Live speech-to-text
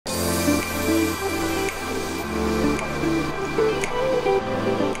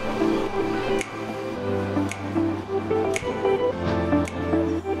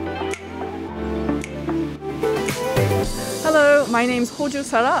My name's Hoju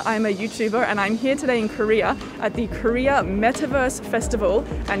Sara, I'm a YouTuber and I'm here today in Korea at the Korea Metaverse Festival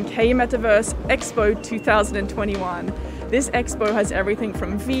and K-Metaverse Expo 2021. This expo has everything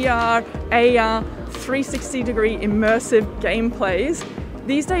from VR, AR, 360-degree immersive gameplays.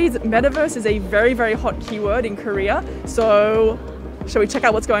 These days, Metaverse is a very, very hot keyword in Korea, so shall we check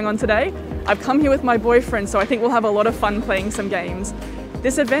out what's going on today? I've come here with my boyfriend, so I think we'll have a lot of fun playing some games.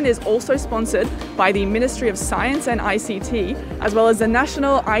 This event is also sponsored by the Ministry of Science and ICT, as well as the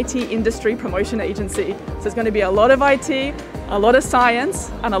National IT Industry Promotion Agency. So it's going to be a lot of IT, a lot of science,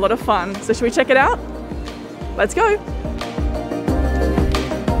 and a lot of fun. So should we check it out? Let's go.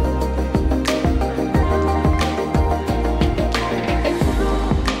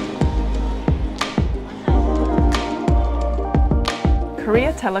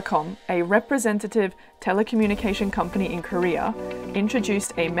 Korea Telecom, a representative telecommunication company in Korea,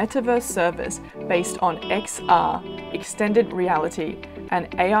 introduced a metaverse service based on XR, extended reality, and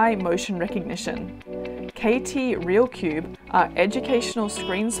AI motion recognition. KT RealCube are educational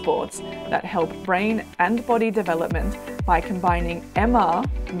screen sports that help brain and body development by combining MR,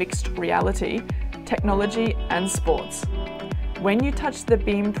 mixed reality, technology, and sports. When you touch the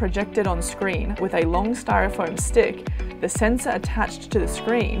beam projected on screen with a long styrofoam stick, the sensor attached to the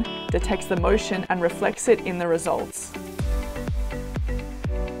screen detects the motion and reflects it in the results.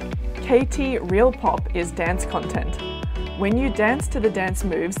 KT Real Pop is dance content. When you dance to the dance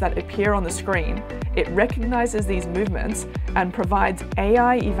moves that appear on the screen, it recognizes these movements and provides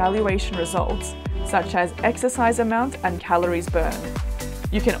AI evaluation results, such as exercise amount and calories burned.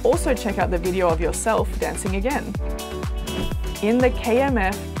 You can also check out the video of yourself dancing again. In the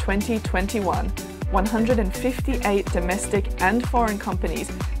KMF 2021, 158 domestic and foreign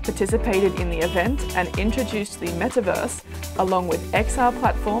companies participated in the event and introduced the metaverse, along with XR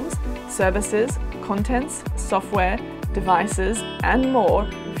platforms, services, contents, software, devices, and more,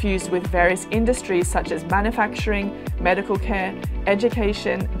 fused with various industries such as manufacturing, medical care,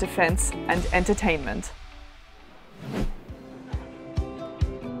 education, defense, and entertainment.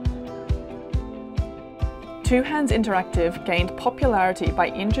 Two Hands Interactive gained popularity by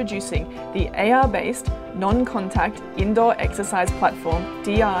introducing the AR-based, non-contact indoor exercise platform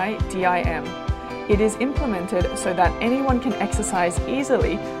DI-DIM. It is implemented so that anyone can exercise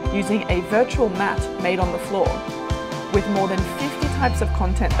easily using a virtual mat made on the floor. With more than 50 types of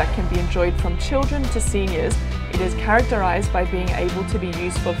content that can be enjoyed from children to seniors, it is characterized by being able to be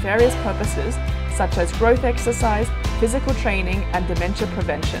used for various purposes, such as growth exercise, physical training, and dementia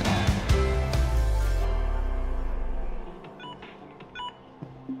prevention.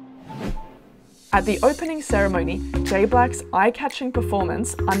 At the opening ceremony, J Black's eye-catching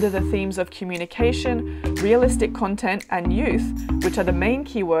performance under the themes of communication, realistic content, and youth, which are the main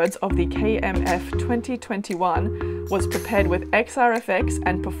keywords of the KMF 2021, was prepared with XR effects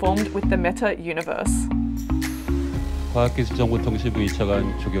and performed with the Meta universe. 과학기술정보통신부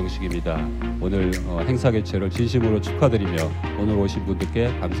 2차관 조경식입니다. 오늘 행사 개최를 진심으로 축하드리며 오늘 오신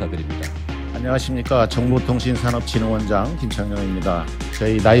분들께 감사드립니다. 안녕하십니까. 정보통신산업진흥원장 김창영입니다.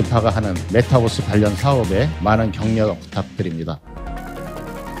 저희 나이파가 하는 메타버스 관련 사업에 많은 격려 부탁드립니다.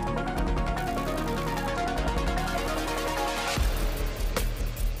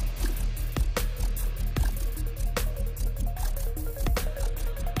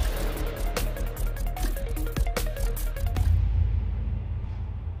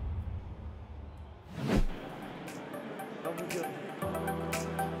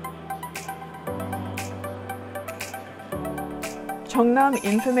 Cheongnam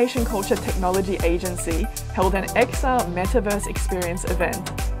Information Culture Technology Agency held an XR Metaverse Experience event.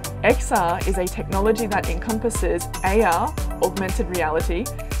 XR is a technology that encompasses AR, augmented reality,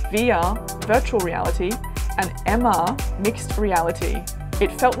 VR, virtual reality, and MR, mixed reality.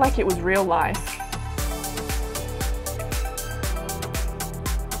 It felt like it was real life.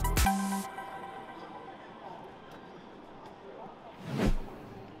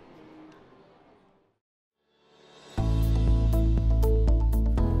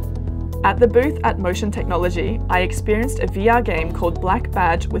 At the booth at Motion Technology, I experienced a VR game called Black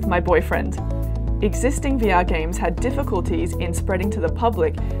Badge with my boyfriend. Existing VR games had difficulties in spreading to the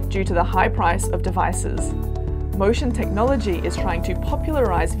public due to the high price of devices. Motion Technology is trying to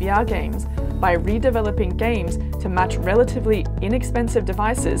popularize VR games by redeveloping games to match relatively inexpensive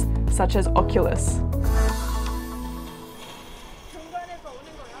devices such as Oculus.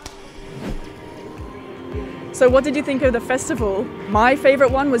 So what did you think of the festival? My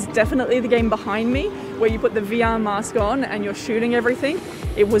favorite one was definitely the game behind me, where you put the VR mask on and you're shooting everything.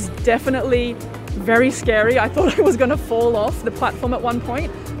 It was definitely very scary. I thought I was going to fall off the platform at one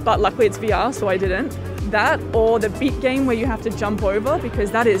point, but luckily it's VR, so I didn't. that or the beat game where you have to jump over,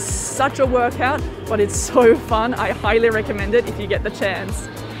 because that is such a workout, but it's so fun. I highly recommend it if you get the chance.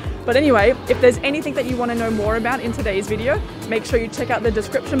 But anyway, if there's anything that you want to know more about in today's video, make sure you check out the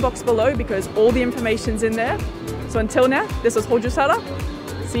description box below because all the information's in there. So until now, this was Hoju Sara.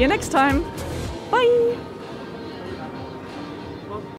 See you next time. Bye.